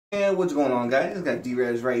And what's going on, guys? I got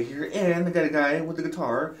D-Rez right here, and I got a guy with the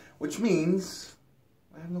guitar, which means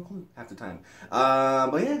I have no clue half the time.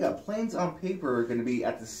 But yeah, I got Planes on Paper going to be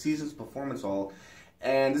at the Seasons Performance Hall,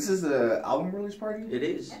 and this is the album release party? It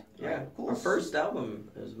is, yeah. Right, cool. Our first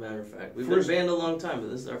album, as a matter of fact. We've been a band a long time,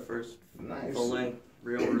 but this is our first full-length,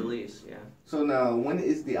 real release, yeah. So now, when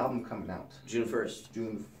is the album coming out? June 1st.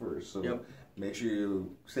 June 1st, so yep. Make sure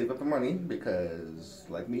you save up the money, because,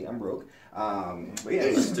 like me, I'm broke. But yeah,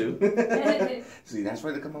 us too. See, that's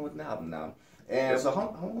why they come out with an album now. And so,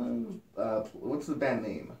 how long? What's the band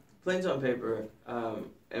name? Planes on Paper,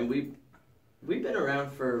 and we've been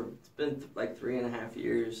around for it's been like 3.5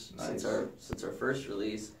 years since our first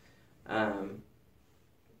release.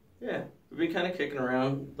 Yeah, we've been kind of kicking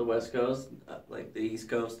around the West Coast, like the East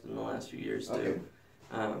Coast, in the last few years too.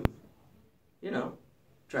 Okay. You know,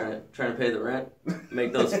 trying to pay the rent,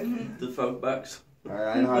 make those the folk bucks. All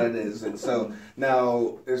right, I know how it is. And so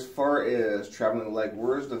now, as far as traveling, like,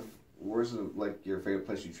 where's the like your favorite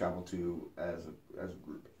place you travel to as a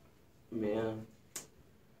group? Man,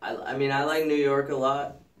 I mean I like New York a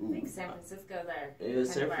lot. I think San Francisco's our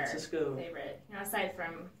San Francisco favorite. You know, aside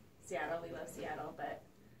from Seattle, we love Seattle, but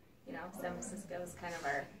you know, San Francisco is kind of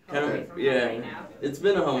our home away from home right now. It's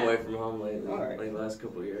been a home away from home lately, like the last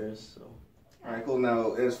couple of years. So. All right, cool.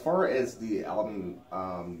 Now, as far as the album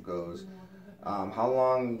goes, how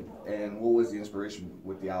long and what was the inspiration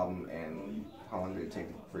with the album, and how long did it take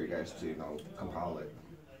for you guys to compile it?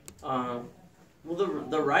 Well,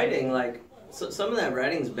 the writing, like some of that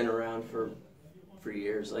writing's been around for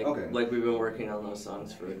years. Like like we've been working on those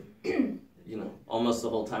songs for almost the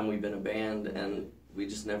whole time we've been a band, and we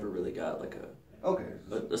just never really got like a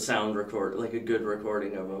sound record, like a good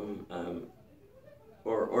recording of them,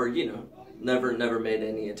 or never made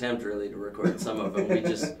any attempt really to record some of them. We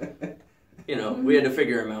just we had to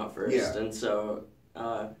figure them out first, and so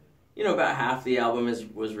about half the album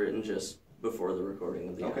was written just before the recording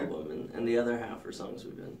of the album, and the other half are songs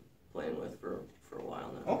we've been playing with for a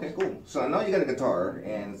while now. Okay, cool. So I know you got a guitar,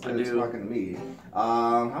 and instead of talking to me,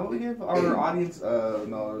 how about we give our audience a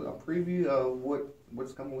preview of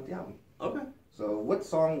what's coming with the album? Okay. So what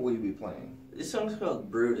song will you be playing? This song's called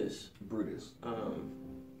Brutus. Brutus.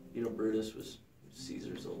 Brutus was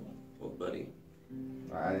Caesar's old buddy.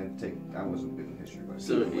 I wasn't good in history, but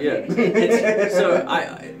so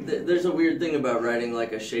there's a weird thing about writing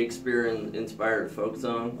like a Shakespeare-inspired folk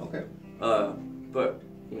song. Okay. But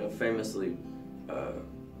famously,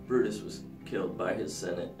 Brutus was killed by his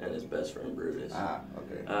Senate and his best friend Brutus. Ah,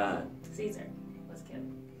 okay. Caesar was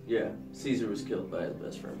killed. Yeah, Caesar was killed by his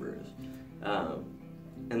best friend Brutus,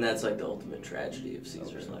 and that's like the ultimate tragedy of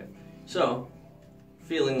Caesar's life. So,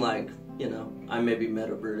 feeling like I maybe met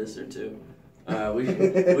a Brutus or two. We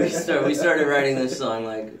started writing this song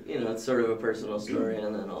like it's sort of a personal story,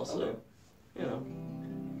 and then also a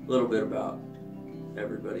little bit about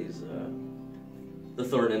everybody's the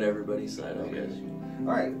thorn in everybody's side, I guess.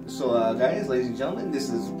 All right, so guys, ladies and gentlemen, this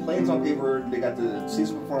is Planes on Paper. They got the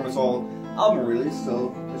Season Performance Hall album release,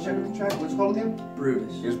 so let's check out the track. What's it called again?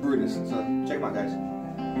 Brutus. It's Brutus. So check them out, guys.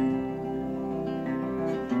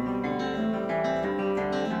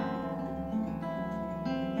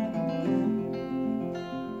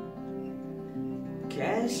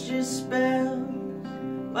 Cast your spells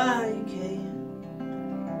while you can,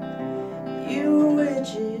 you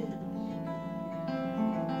witches.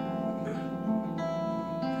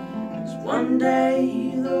 'Cause one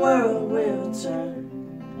day the world will turn,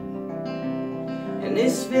 and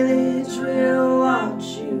this village will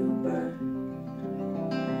watch you burn.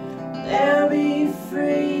 They'll be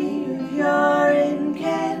free of your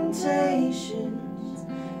incantations,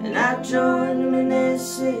 and I join them in their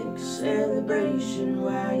sick celebration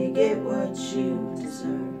while you get what you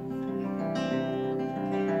deserve.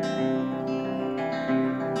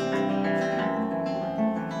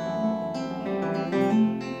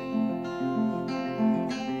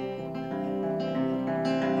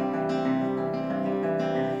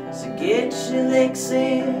 So get your licks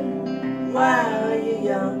in while you're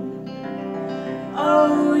young.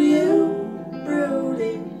 Oh, you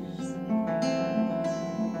Brutus.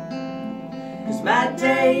 My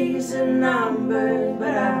days are numbered,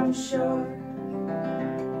 but I'm sure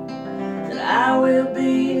that I will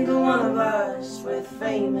be the one of us with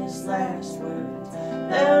famous last words.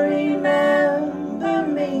 They'll remember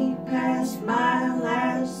me past my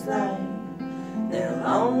last life. They'll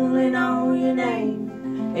only know your name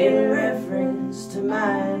in reference to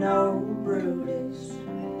mine, oh Brutus.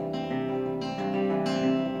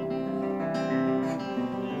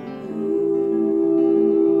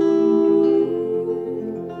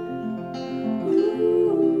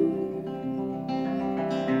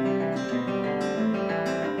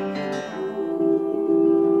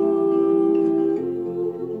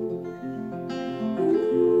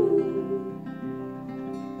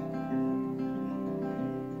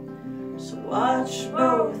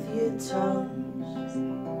 tongues,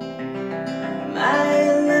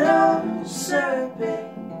 my little serpent.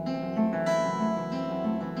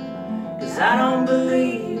 'Cause I don't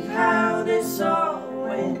believe how this all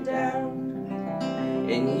went down,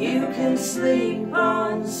 and you can sleep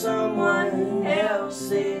on someone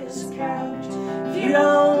else's couch. If you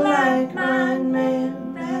don't like mine,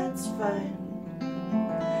 man, that's fine.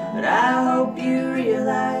 But I hope you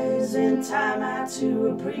realize in time I too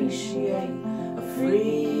appreciate a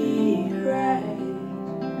free ride.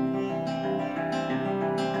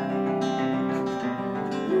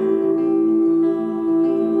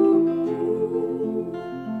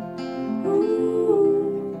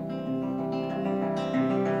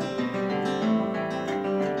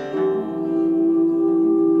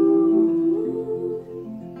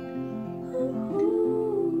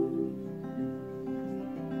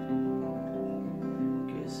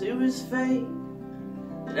 It was fate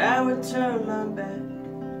that I would turn my back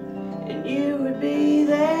and you would be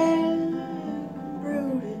there,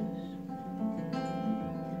 Brutus.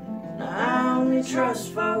 Now I only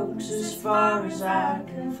trust folks as far as I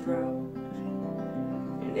can throw,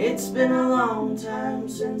 and it's been a long time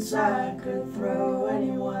since I could throw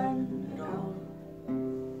anyone at all.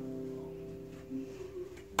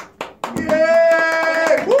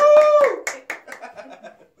 Yeah! Woo!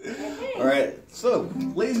 Alright, so,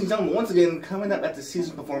 ladies and gentlemen, once again, coming up at the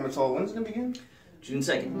Season Performance Hall, when's it going to begin? June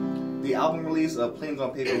 2nd. The album release of Planes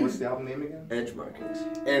on Paper, what's the album name again? Edge Markings.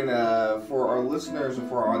 And for our listeners and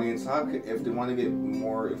for our audience, if they want to get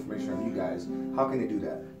more information on you guys, how can they do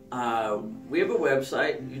that? We have a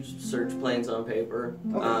website. You just search Planes on Paper.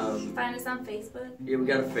 Okay. Find us on Facebook. Yeah, we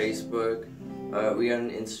got a Facebook. We got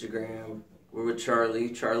an Instagram. We're with Charlie.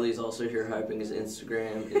 Charlie's also here hyping his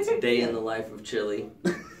Instagram. It's Day in the Life of Chili.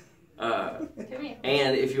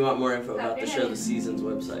 And if you want more info about the show, the Seasons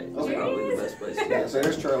website is probably the best place to go. Yeah, so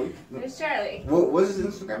there's Charlie. There's Charlie. What is his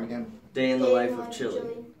Instagram again? Day in the Life of Chili.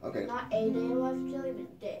 Okay. Not a day in the life of Chili,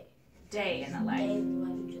 but day. Day in the life. Day in the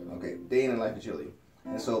life of Chili. Okay, Day in the Life of Chili.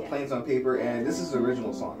 And so, Planes on Paper, and this is the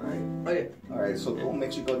original song, right? Okay. Alright, so cool.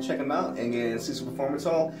 Make sure you go check them out and get Season Performance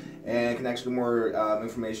Hall, and can actually get more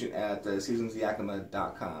information at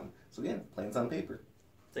seasonsyakima.com. So again, Planes on Paper.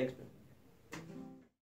 Thanks, man.